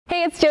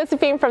Hey, it's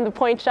Josephine from the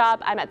Pointe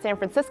shop. I'm at San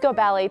Francisco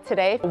Ballet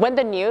today. When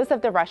the news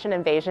of the Russian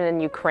invasion in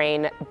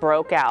Ukraine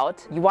broke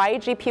out,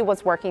 YAGP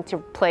was working to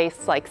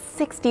place like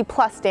 60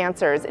 plus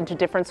dancers into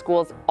different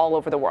schools all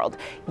over the world.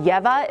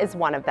 Yeva is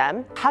one of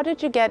them. How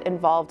did you get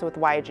involved with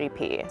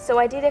YAGP? So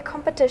I did a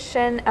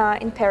competition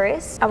in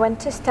Paris. I went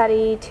to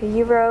study to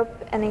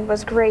Europe and it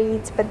was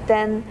great, but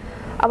then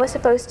I was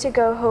supposed to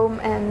go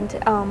home and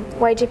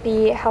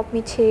YAGP helped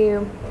me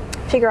to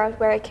figure out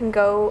where I can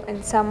go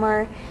in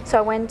summer. So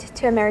I went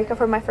to America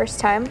for my first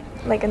time,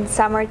 like in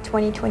summer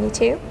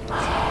 2022.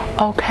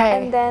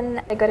 Okay. And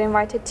then I got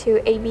invited to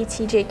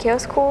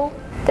ABTJKO school.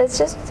 That's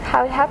just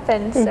how it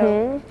happened.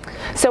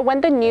 So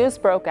when the news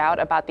broke out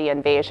about the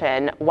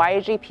invasion,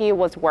 YAGP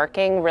was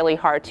working really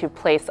hard to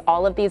place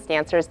all of these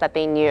dancers that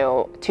they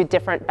knew to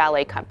different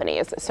ballet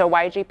companies. So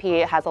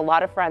YAGP has a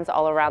lot of friends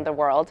all around the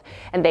world,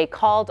 and they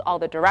called all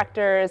the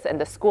directors and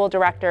the school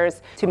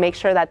directors to make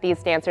sure that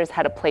these dancers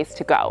had a place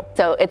to go.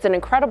 So it's an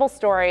incredible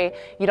story.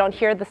 You don't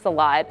hear this a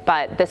lot,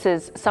 but this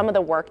is some of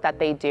the work that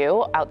they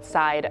do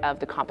outside of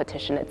the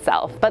competition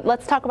itself. But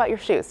let's talk about your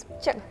shoes.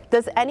 Sure.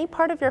 Does any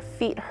part of your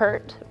feet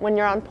hurt when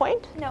you're on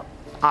pointe? No.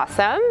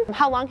 Awesome.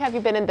 How long have you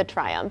been in the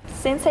Triumph?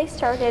 Since I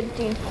started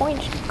doing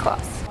pointe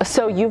class.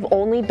 So you've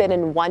only been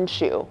in one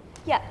shoe?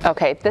 Yeah.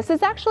 Okay, this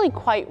is actually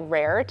quite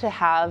rare to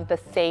have the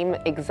same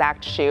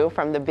exact shoe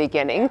from the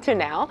beginning to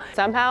now.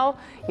 Somehow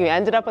you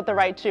ended up with the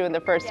right shoe in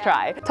the first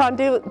try.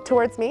 Tendu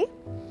towards me.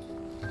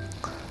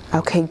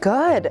 Okay,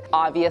 good.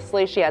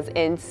 Obviously, she has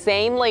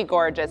insanely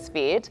gorgeous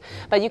feet,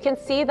 but you can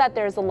see that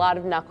there's a lot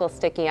of knuckles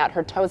sticking out.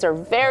 Her toes are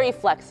very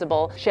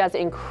flexible. She has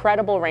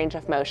incredible range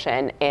of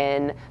motion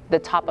in the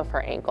top of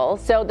her ankle.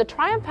 So the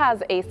Triumph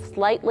has a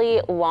slightly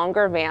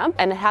longer vamp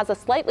and it has a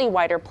slightly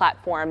wider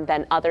platform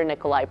than other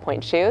Nicolai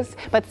pointe shoes.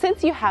 But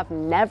since you have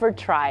never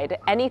tried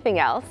anything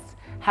else,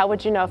 how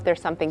would you know if there's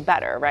something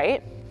better,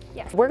 right?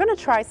 Yes. We're going to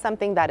try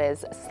something that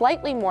is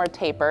slightly more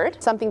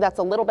tapered, something that's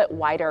a little bit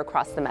wider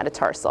across the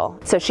metatarsal.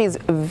 So she's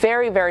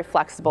very, very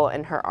flexible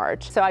in her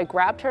arch. So I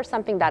grabbed her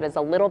something that is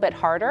a little bit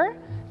harder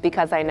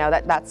because I know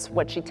that that's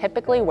what she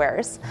typically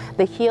wears.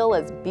 The heel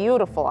is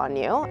beautiful on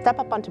you. Step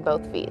up onto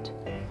both feet.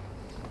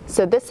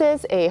 So this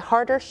is a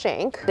harder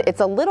shank.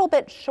 It's a little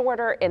bit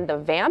shorter in the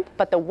vamp,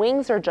 but the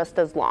wings are just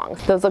as long.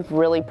 Those look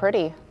really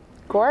pretty.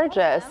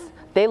 Gorgeous.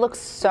 They look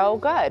so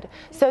good.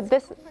 So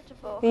this,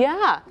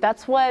 yeah,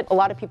 that's what a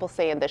lot of people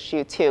say in this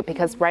shoe too,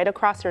 because right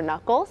across your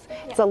knuckles,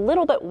 it's a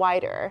little bit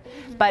wider,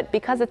 but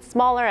because it's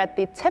smaller at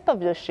the tip of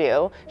the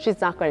shoe, she's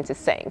not going to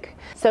sink.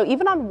 So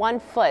even on one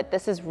foot,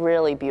 this is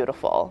really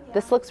beautiful.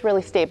 This looks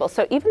really stable.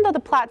 So even though the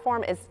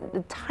platform is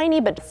a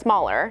tiny bit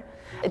smaller,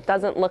 it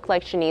doesn't look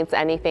like she needs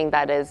anything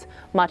that is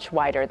much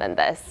wider than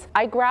this.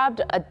 I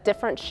grabbed a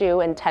different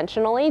shoe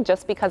intentionally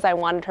just because I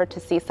wanted her to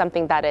see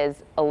something that is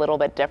a little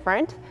bit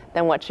different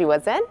than what she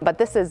was in, but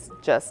this is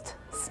just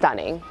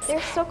stunning.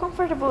 They're so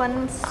comfortable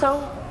and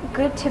so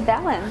good to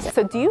balance.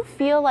 So do you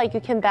feel like you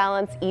can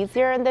balance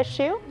easier in this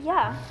shoe?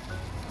 Yeah.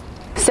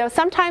 So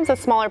sometimes a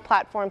smaller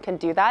platform can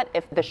do that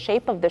if the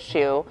shape of the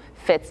shoe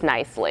fits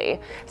nicely.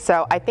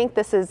 So I think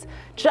this is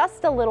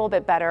just a little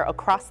bit better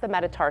across the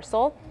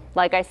metatarsal.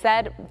 Like I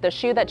said, the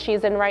shoe that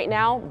she's in right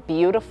now,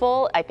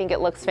 beautiful. I think it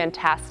looks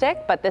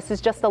fantastic, but this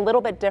is just a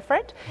little bit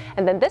different.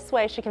 And then this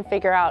way she can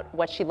figure out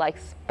what she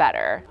likes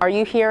better. Are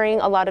you hearing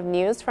a lot of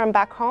news from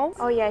back home?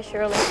 Oh yeah,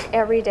 sure, like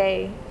every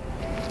day.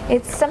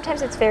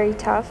 Sometimes it's very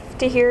tough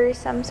to hear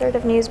some sort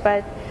of news,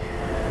 but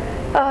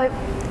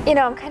you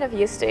know, I'm kind of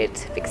used to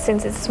it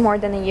since it's more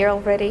than a year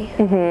already.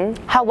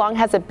 How long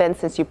has it been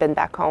since you've been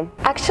back home?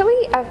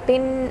 Actually, I've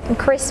been in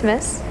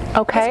Christmas.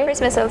 Okay. This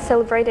Christmas I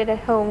celebrated at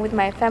home with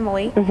my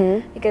family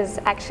because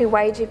actually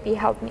YAGP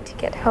helped me to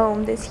get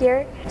home this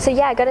year. So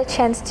yeah, I got a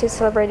chance to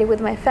celebrate it with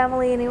my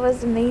family and it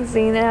was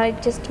amazing and I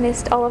just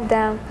missed all of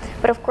them.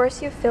 But of course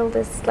you feel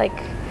this like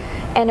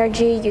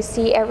energy, you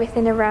see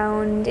everything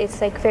around, it's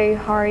like very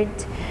hard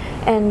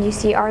and you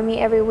see army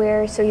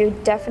everywhere, so you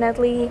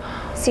definitely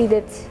see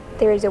that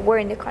there is a war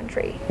in the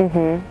country.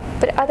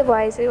 But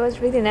otherwise, it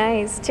was really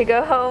nice to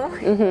go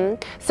home.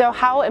 So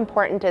how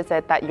important is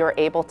it that you're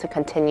able to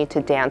continue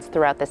to dance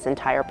throughout this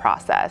entire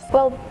process?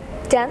 Well,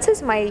 dance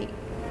is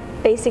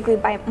basically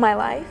my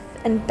life,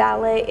 and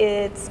ballet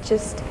it's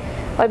just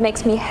what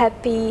makes me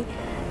happy.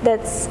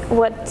 That's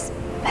what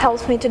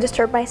helps me to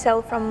disturb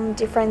myself from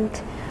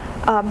different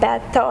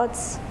bad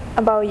thoughts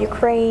about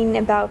Ukraine,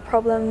 about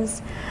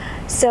problems.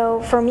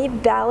 So for me,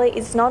 ballet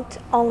is not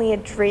only a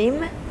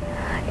dream,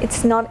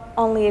 it's not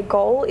only a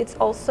goal, it's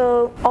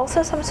also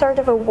some sort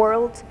of a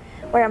world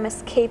where I'm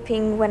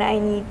escaping when I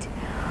need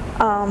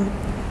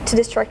to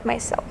distract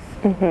myself.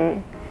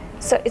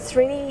 So it's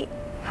really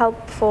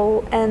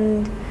helpful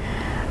and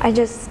I'm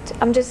just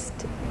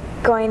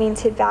going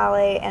into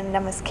ballet and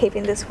I'm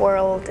escaping this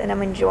world and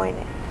I'm enjoying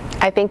it.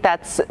 I think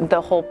that's the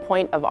whole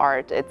point of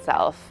art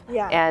itself.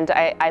 Yeah. And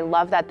I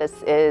love that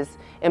this is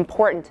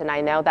important, and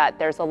I know that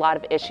there's a lot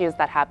of issues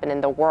that happen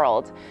in the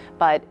world,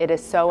 but it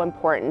is so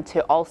important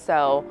to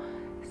also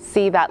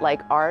see that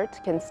like art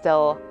can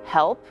still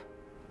help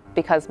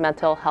because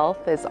mental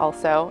health is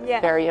also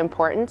very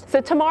important.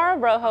 So Tamara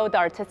Rojo, the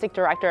artistic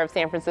director of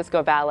San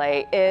Francisco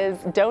Ballet, is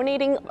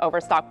donating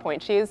overstock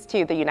pointe shoes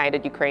to the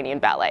United Ukrainian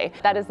Ballet.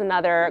 That is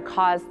another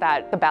cause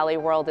that the ballet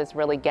world is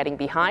really getting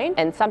behind,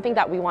 and something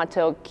that we want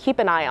to keep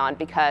an eye on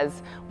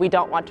because we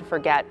don't want to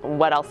forget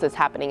what else is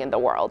happening in the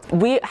world.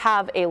 We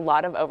have a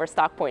lot of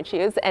overstock pointe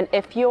shoes, and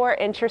if you're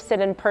interested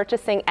in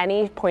purchasing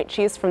any pointe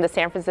shoes from the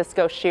San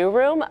Francisco Shoe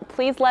Room,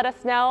 please let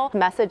us know.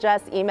 Message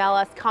us, email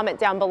us, comment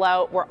down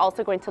below. We're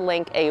also going to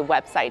link a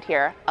website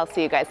here. I'll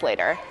see you guys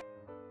later.